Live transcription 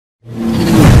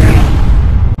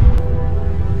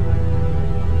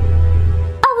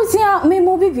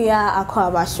Bibia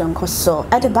Aquabashon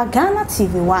Coso at the Bagana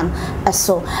TV1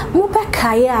 so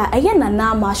Mubekaya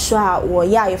Ayana Mashua or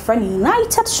ya friend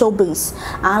United Showbiz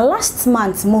and last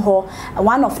month Moho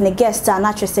one of the guests and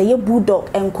actress say Bulldog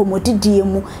and Komodi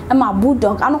Diemu and my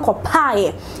Bulldog Anoko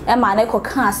Pie and my Neko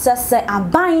can say a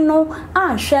bino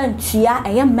and share chia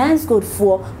a man's good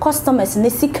for customers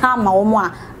Nisika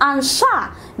Maoma and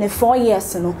Sha ne 4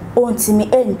 years no ontimi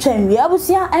entwen wi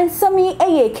abusia ensami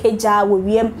keja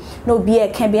we no be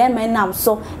can be menam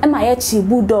so e ma ye chi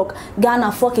Bulldog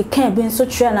Ghana for can be so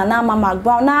train na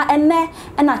Mcbrown na enne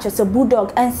e na chese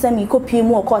Bulldog ensami kopie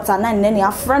mu court na ne ne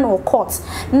afrɛ no court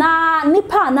na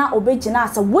nipa na obegina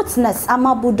as a witness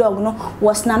ama Bulldog no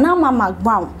was na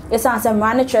Mcbrown esan se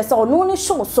mrane chese ono ni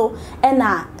show so e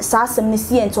na sasem ni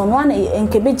sie ento no na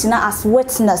enkebegina as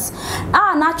witness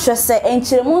na chese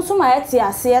enchiremu so ma yeti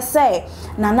ase say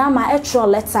Nanama extra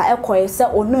letter ekoye say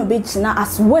ono begina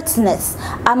as witness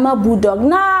ama Bulldog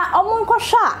na omonko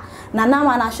sha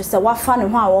Nanama na hwe say wafa ne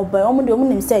ho a wo ba omo de omo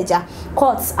nim say ja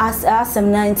court as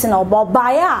 19 obo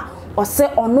baya or say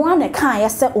ono ane kan ye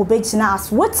say obegina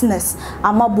as witness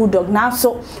ama Bulldog na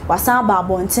so wasan ba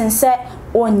bonten say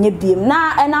onye biem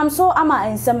na enam so ama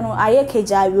ensem no aye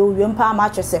keja we mpa ama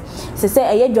twese se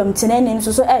eye dwamtenene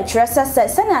so e twere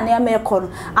se na na me kɔ no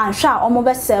anhwa omo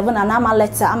be 7 na ama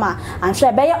letter ama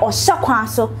anhwa be ye ohya kwan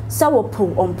so se wo po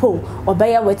onpo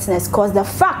obeye witness cause the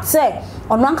fact say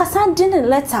ono ankasa din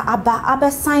letter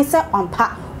aba sign say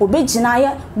onpa obegina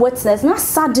ye witness na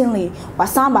suddenly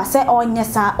wasamba say onye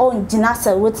sa ongina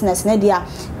say witness na dia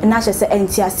na hye say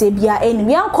entiase bia enim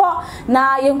yankɔ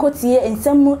na yenkotie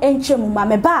ensem entwemu ma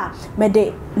meba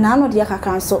mede na no dia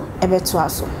kakran so ebeto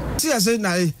aso see say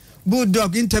na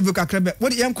Bulldog interview kakrebe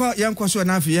what yankɔ so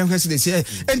na afi yankɔ se say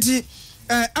enti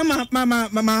ama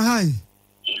mama hi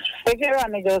ekera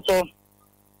ne jo so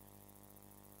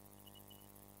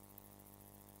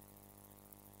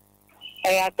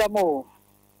atamo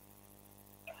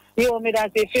yo me da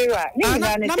se fira ni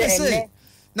na ne se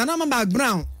na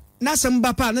Mcbrown na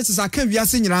samba pa na sisa kan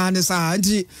wiase nyira ne sa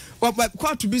nti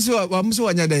kwatu bi so wa muso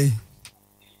wanya dai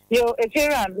yo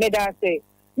efira me da se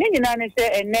ni nyina ne se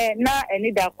ene na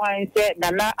eni da kwan se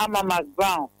na ama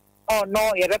Mcbrown oh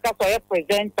no ye beka so ye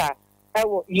presenter e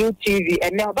wo UTV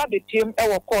ene oba betim e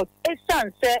wo court e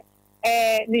san se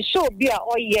ni show bi a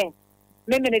oye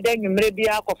me ne da nwumre bi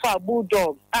akofa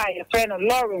Bulldog ye friend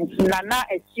Lawrence na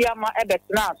etiama e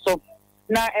betna so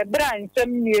na ebra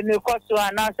nsem nie ne koso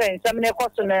ana se nsem ne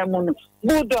koso na mu no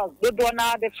Bulldog do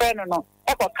na de friend no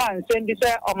e ko kan nsem bi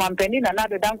se o mampani na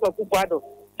de danko kukwado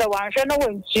se wanhwe no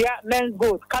wontia men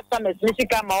good customers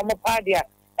nisika ma o mo padia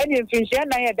eni mfinhia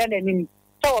na ye da nanim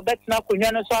se o betna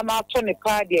konwa no so ama to ne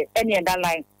padia eni enda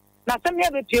line na sem ye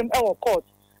betiem e wo court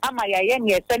ama ya ye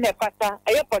ne se ne fata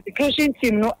e prosecution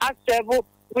team no accept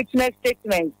witness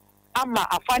statement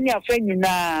ama afani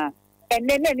afanyina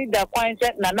enene ni da kwan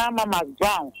se na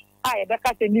Mcbrown e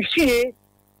beka se ni fie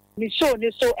ni show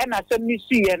ni so e na sem ni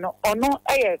sie no ono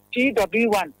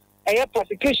PW1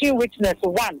 prosecution witness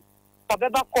 1 for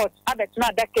beba court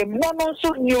abetna da ke no so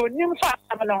ni onim fa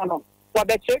amana no wa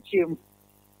betechiem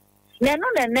neno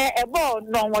nene ebo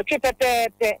no wotwe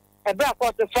pepepe ebra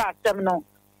court fa asem no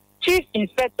Chief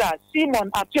Inspector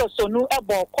Simon Apiosonu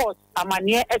ebo court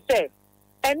amane ese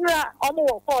enra omo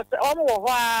wo court omo wo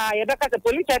ho ye beka the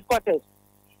police headquarters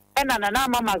ena na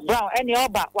Mcbrown eni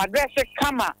oba wa dress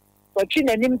kama wa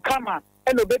twinanim kama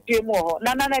eno bepie mu ho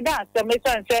na da asem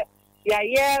se ya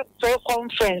ye for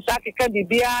conference akeka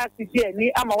bibia sisi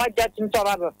ani ama wa jatim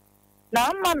toraba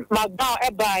na Mcbrown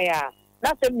eba ya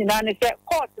na sem nyina ne se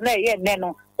court na ye ne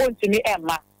no ontimi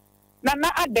emma na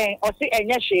aden o se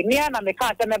enye hwe ni ana me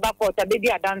kan se me ba court abedi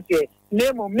adanse na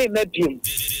emu me mabiem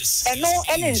eno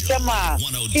ene nsema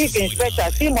Chief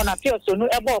Inspector Simon Apiosonu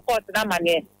ebo court na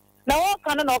mane na wo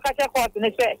kan na o ka che court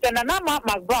ne se na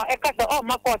Mcbrown e ka se o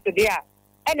ma court dia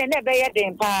ene ne be ye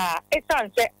den pa e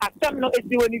san se atem no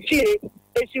esiwoni fie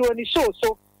esiwoni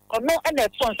so ono ene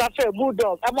ton sa fe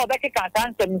Bulldog ama be ka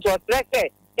tan se nto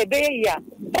treke e be ya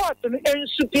court no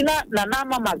ensupina na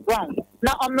Mcbrown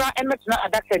na omra emetna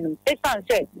adakanu e san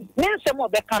se ne nsem o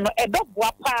be kan no e be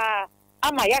boa pa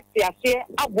ama ya tiase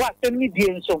abo asem ni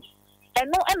die nso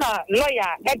eno na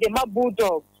lawyer e de ma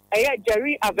Bulldog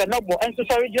Jerry Avenobo enso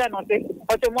sorry join on say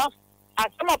otomo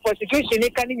asema prosecution ni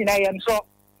kan nyina ye nso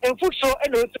enfuso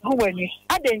eno otugu wani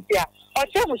adentia o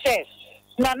tell say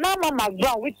na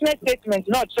Mcbrown witness statement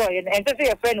not so and say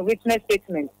your friend witness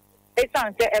statement e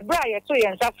san say ebra ye to ye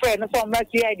nsa friend no so mra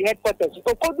ti the headquarters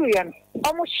okodu ye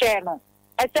omo share no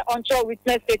e say on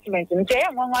witness statement nti ye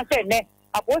nwanwa say ne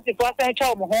aposi for say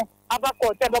cha omo ho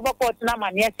abakọ te baba court na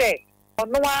mane say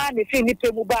no one the fee ni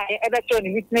pemu ba e be show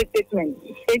ni witness statement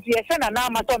enti ye se na na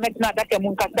ma so metina da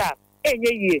kemu nkata enye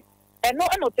yie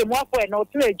eno temu afo eno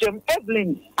tena ejam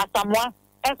Evelyn Asamoah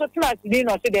enso tena sidi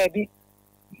no se da bi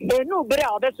enu bere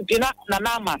a obesupina na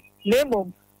na ma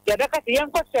lemom ye be ka se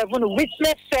yen ko seven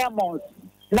witness sermons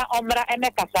na omra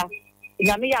emekasa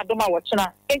nyame ya adoma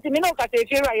wochena enti me no ka se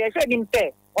fiera ye hwe nim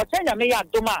se wochena nyame ya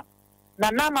adoma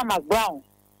na na Mcbrown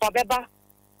obeba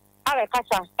are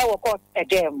kasa e wo court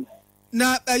edem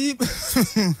na ayi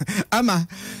ama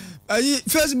ayi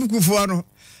Facebook fo no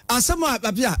asema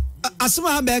papia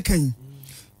asema ba kan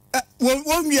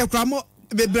wo nwie kramo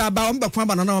bebra ba omba kwa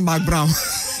ba na Mcbrown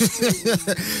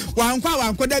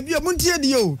wankwa da bi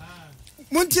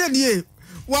muntie die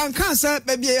wanka sa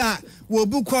bebie a wo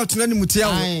bu court na ni mutia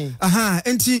wo aha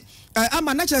enti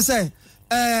ama na che say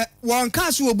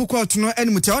wanka so wo bu court no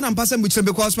ani mutia wona mpasa mbuchire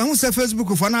because ma hu say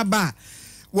Facebook fo na ba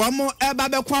womo eba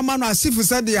be kwa ma no asifu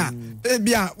sede a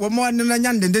bia womo ne na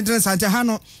nya ndendenden sante ha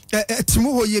no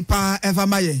timu ho yi pa eva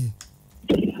maye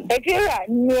ekira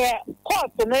ne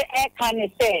court no e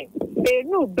kan say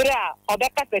enu bra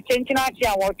obeka se chenchina achi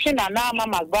a wo twe na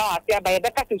Mcbrown afia ba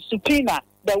yebeka se supina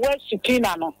the word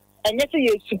supina no enye se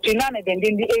ye supina na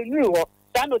dendende enu ho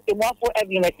dan no temu afo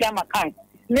evidence ma kan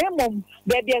nemom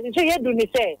be bia se ye du ni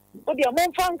say o de mo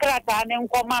mfa nkrata ne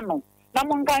nkoma no na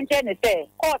mo nka nche ne say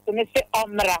court ne se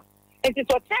omra enti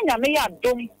to tenya me ya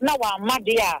dom na wa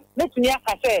amade a metuni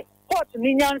aka say court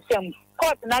ni nyansem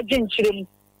court na dwenchirem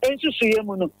ensusu ye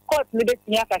mu no court ni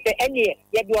betuni aka say enye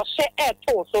ye de o hye e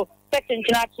to so section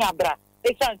na abra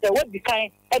esan say what be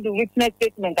kind e do witness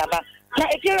statement aba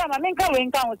na ekira ma menka we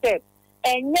nka ho say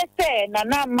enye say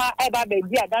na ma eba be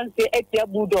bi adanse etia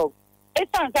Bulldog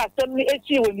esan say asem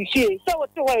echi wo ni hie so wo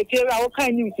te wo ekira wo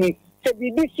kan news ni se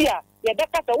BBC a ye de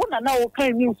kasa wo na wo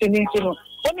kan news ni no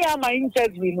oni ama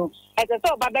interview no ese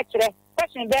so ba be kire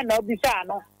question be na obisa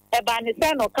no e ba ni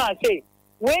say no kan say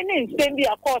we ni nsem bi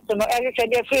a court no e hwehwe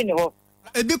de free ni ho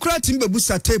ebi kura timbe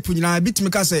busa tape nyina bitimi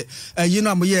ka say yi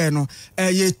no amoye no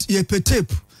ye pe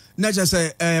tape na je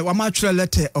say wa ma twere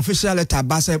letter official letter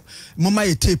ba say mama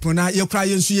ye tape na ye kura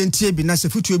ye nsu ye ntie bi na se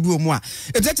futu ebi omu a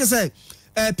e je say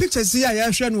pictures here ya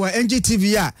hwe no wa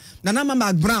NGTV a na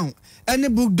Mcbrown any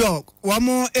Bulldog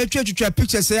wamo etwetwetwa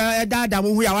pictures ya dada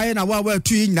wo hu ya waye na wa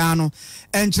tu nyina no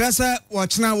enkyere se wo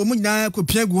kyena wo mu nyina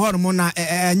kopia gu ho no mo na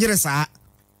enyere saa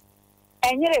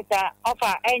enyere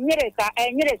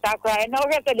sa kra na wo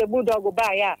hwese de Bulldog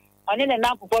ba ya oni ne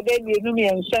nampopo be mienu mi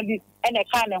enhwa bi ene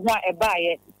ka ne ho a eba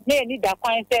ye na eni da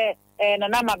kwan se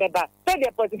na ma beba so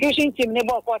the prosecution team ne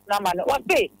bo court na ma no what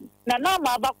say na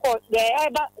ma ba court the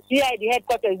eba CID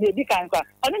headquarters dey bi kan kwa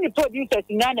oni ni producers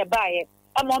nya ne ba ye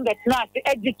among the class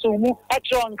editu mu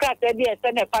etron crack e bi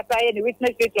ese ne pata ye ni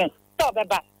witness statement so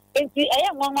beba enti eye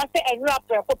nwanwa se enra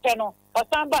preko pe no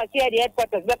osamba CID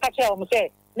headquarters be ka che o mu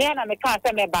se me na me kan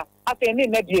se meba afi me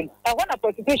mebiem e wona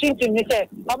prosecution team ni se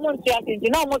omonti atinti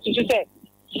na omonti se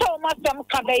so ma sam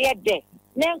ka be ye de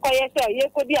nenko ye se ye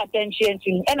ko di attention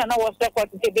team e na wo se court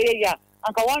te be ya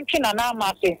anka won twe na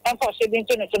ma se enfo se bi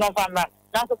nto ne no famra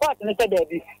na so court ne se da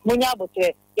bi munya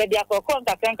abotre ye dia ko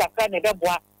konta ne be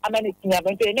boa amani tinya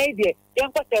bento na idie ye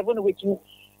nko seven with you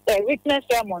witness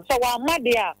sermon so wa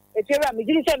amade a etira me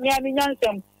giri se me ami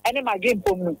nyansem ene ma dream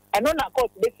pom no eno na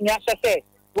court be tinya se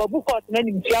wa bu court na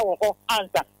nimtia wo ho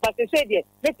answer but se die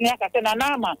be tinya ka se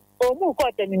na ma o mu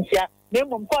court nimtia me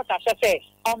mum court se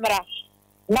omra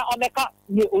na omeka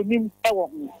ye onim ewo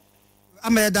ho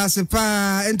ameda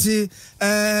sepa enti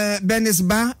Benis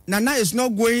ba Nana is not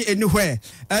going anywhere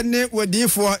and wodi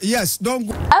for yes don't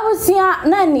go abusia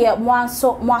na ne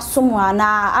mwaso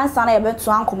na ansa na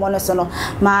yebetu ankomo no so no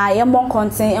ma ye mon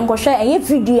content enkohwe eye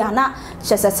video na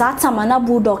chese satama na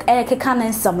Bulldog keka na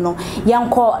nsam no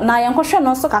yenkohwe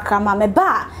no so kakra ma me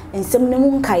ba nsam ne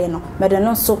mu nkaye no mede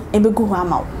no so ebegu ho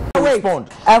amawo respond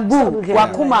abu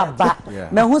wakuma ba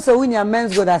me hu se wunya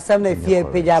men's god asem na fie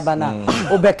peja ba na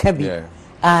obeka bi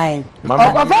aye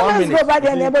mommy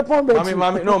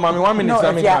no mommy 1 minute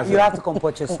no, you have to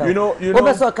comport yourself you know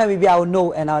so can be I'll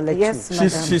know and I'll let you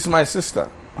she's my sister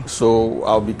so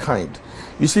I'll be kind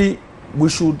you see we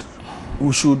should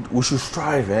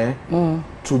strive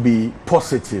to be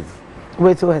positive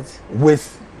with what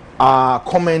with our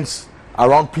comments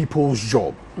around people's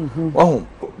job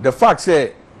the fact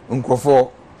say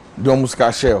Nkofo the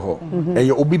muska share ho and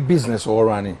you be business all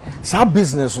running some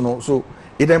business so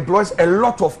it employs a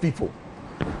lot of people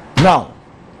now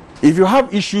if you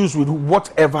have issues with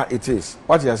whatever it is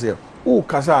what you say oh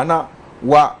kasa na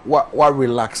wa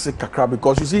relax kakra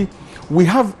because you see we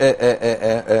have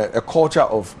a culture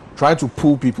of trying to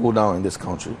pull people down in this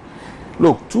country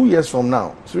Look, 2 years from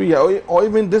now, 3 years, or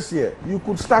even this year, you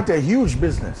could start a huge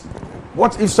business.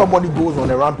 What if somebody goes on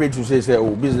a rampage to say,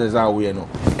 oh, business are we, you know,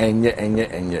 and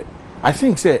yet. I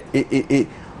think, say,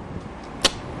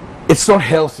 it's not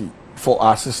healthy for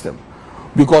our system.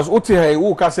 Because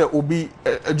obi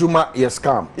ejuma is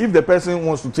scam. If the person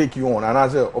wants to take you on, and I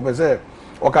say,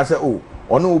 oh,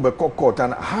 or no, court,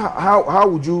 and how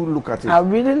would you look at it? I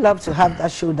really love to have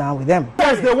that showdown with them.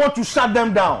 Yes, they want to shut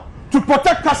them down to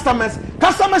protect customers.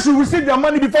 Customers should receive their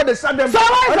money before they shut them down. So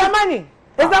where is the money?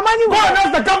 Is the money? Go and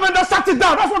ask the government that shut it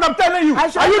down. That's what I'm telling you. Are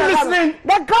you listening?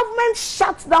 The government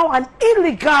shut down an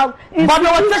illegal institution. But they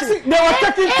were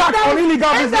taking tax on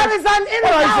illegal business. There is an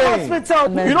illegal hospital.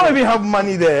 You don't even have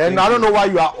money there, and I don't know why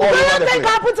you are all over the place. Do you think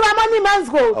I put my money in men's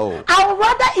gold? Oh. I would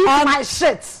rather eat my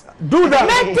shit. Do that.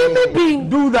 Do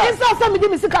that.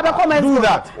 Do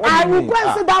that. I will go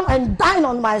and sit down and dine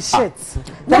on my shit.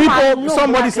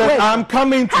 Somebody said, I'm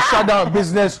coming to shut down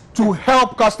business to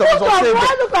help customers or save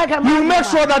them. You make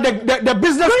sure that the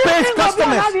business pays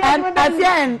customers.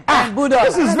 And Bulldog.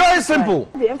 This is very simple.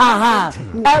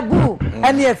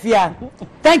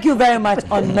 Thank you very much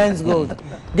on Men's Gold.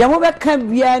 The moment can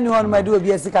be anyone my do a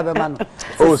BSC.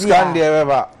 Oh, scan the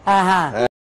ever.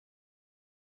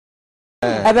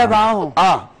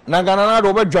 Nagana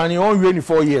Robert Johnny on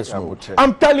 4 years.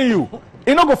 I'm telling you,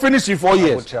 you're not going to finish in 4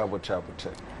 years.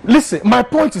 Listen, my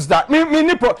point is that we'll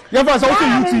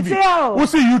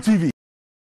see UTV.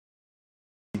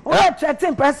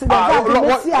 President.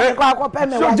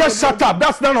 So just shut up.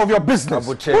 That's none of your business.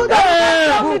 No,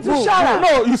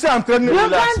 you say I'm telling you.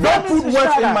 Don't put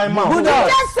words in my mouth. You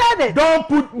just said it. Don't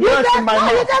put words in my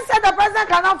mouth. You just said the president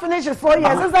cannot finish his 4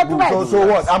 years. Is that right? So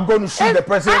what? I'm going to shoot the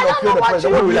president or kill the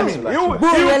president. What do you mean? The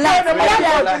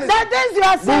things you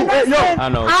are saying,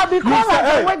 I'll be called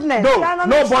as a witness.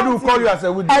 Nobody will call you as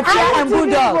a witness.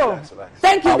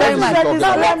 Thank you very much.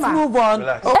 Let's move on.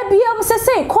 Ebiam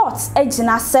say court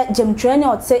ejina se jemtwene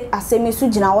ote asemi su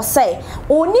jina wo say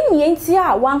oni mienti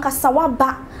a wankasa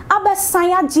waba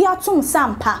abesan age atum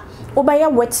sampa obeye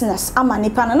witness ama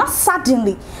nipa na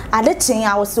suddenly adetin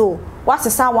a wo so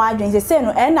wasesa wadwen say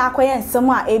no na akoye nsem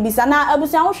a ebisa na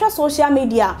abusan wo hwe social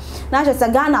media na hwe se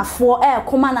Ghana fo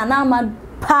koma na ama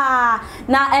pa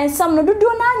na ensam no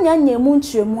dodo na anya mu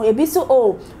ntremu ebiso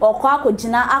okwa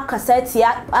akogina akasa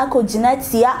tia akogina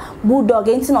tia Bulldog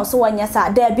enti no so wanya sa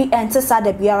da bi ente sa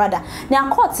da biarada na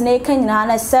court na ekanyina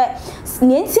na se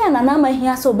nienti anana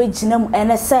mahia so obegina mu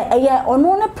ene se eye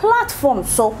ono ne platform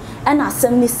so na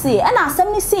asem ni see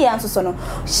enso so no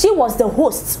she was the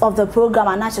host of the program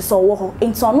and actually so wo ho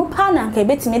enti ono pa na nka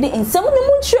betime de ensam ni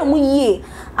mu ntremu yie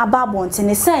ababonte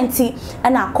ne senti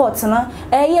na court no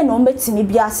eye no betime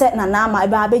bia se na na ama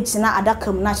ebe abegina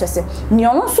adakam na kyese ni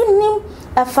ono so nim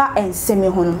efa ensemi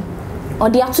ho no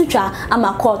odi atutwa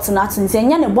ama court na atunse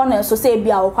nya ne bona so se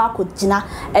bia okwa akogina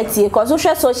etie cause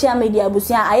so social media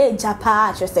busia aye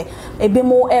japa kyese ebi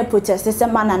mo protest se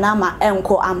mana na ama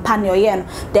enko ampa ne oye no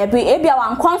there be ebia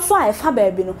wankonso a efa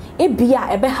baabi no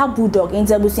ebia ebe ha Bulldog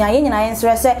enti busia ye nyina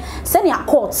yensre se ne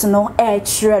court no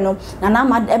kire no na na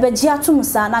ama ebe gi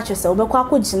atumsa na kyese obekwa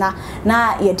akogina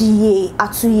na ye di ye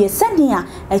atuye se ne a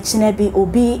ekine bi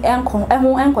obi enko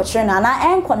enko kire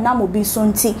na enko nam obi so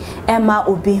nti ema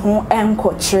obi ho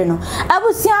no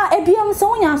abusia ebiam se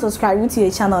wonya subscribe to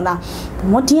the channel na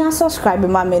modia subscribe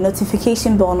ma me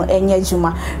notification bell no enye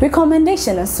juma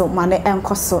recommendation so ma ne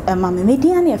enkoso ema me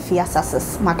media na afia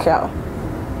success macro